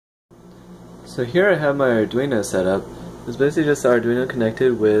So here I have my Arduino set up. It's basically just Arduino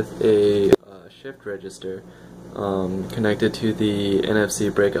connected with a shift register connected to the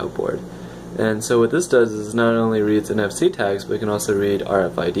NFC breakout board. And so what this does is not only reads NFC tags, but it can also read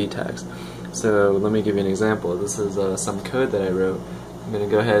RFID tags. So let me give you an example. This is some code that I wrote. I'm going to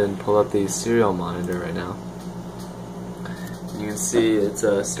go ahead and pull up the serial monitor right now. You can see it's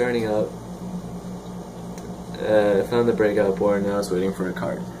starting up. I found the breakout board, now it's waiting for a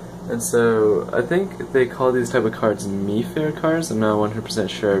card. And so I think they call these type of cards MeFair cards. I'm not 100%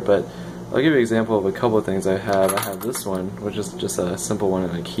 sure, but I'll give you an example of a couple of things I have. I have this one, which is just a simple one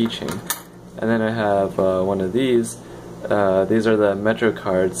on a keychain. And then I have one of these. These are the Metro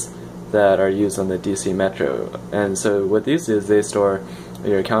cards that are used on the DC Metro. And so what these do is they store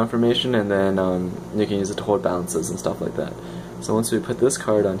your account information, and then you can use it to hold balances and stuff like that. So once we put this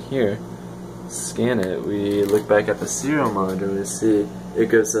card on here, scan it, we look back at the serial monitor and we see it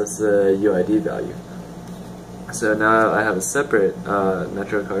gives us a UID value. So now I have a separate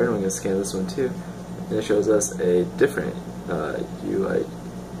Metro card, and we're going to scan this one too, and it shows us a different UID.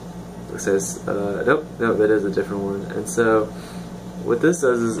 It says, nope, it is a different one. And so what this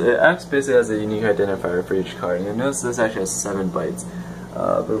does is it acts basically as a unique identifier for each card. And you'll notice this actually has 7 bytes.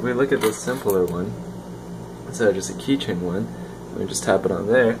 But if we look at this simpler one, instead of just a keychain one, we just tap it on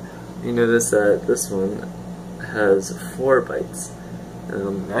there, you notice that this one has 4 bytes.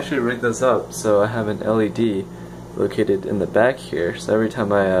 I actually rigged this up so I have an LED located in the back here, so every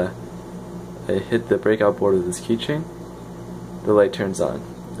time I hit the breakout board with this keychain, the light turns on.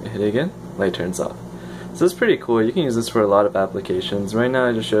 I hit it again, light turns off. So it's pretty cool. You can use this for a lot of applications. Right now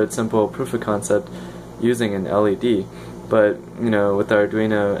I just showed simple proof of concept using an LED, but with the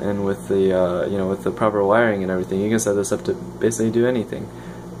Arduino and with the with the proper wiring and everything, you can set this up to basically do anything.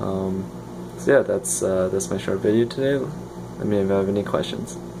 So yeah, that's my short video today. Let me know if you have any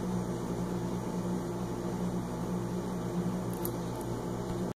questions.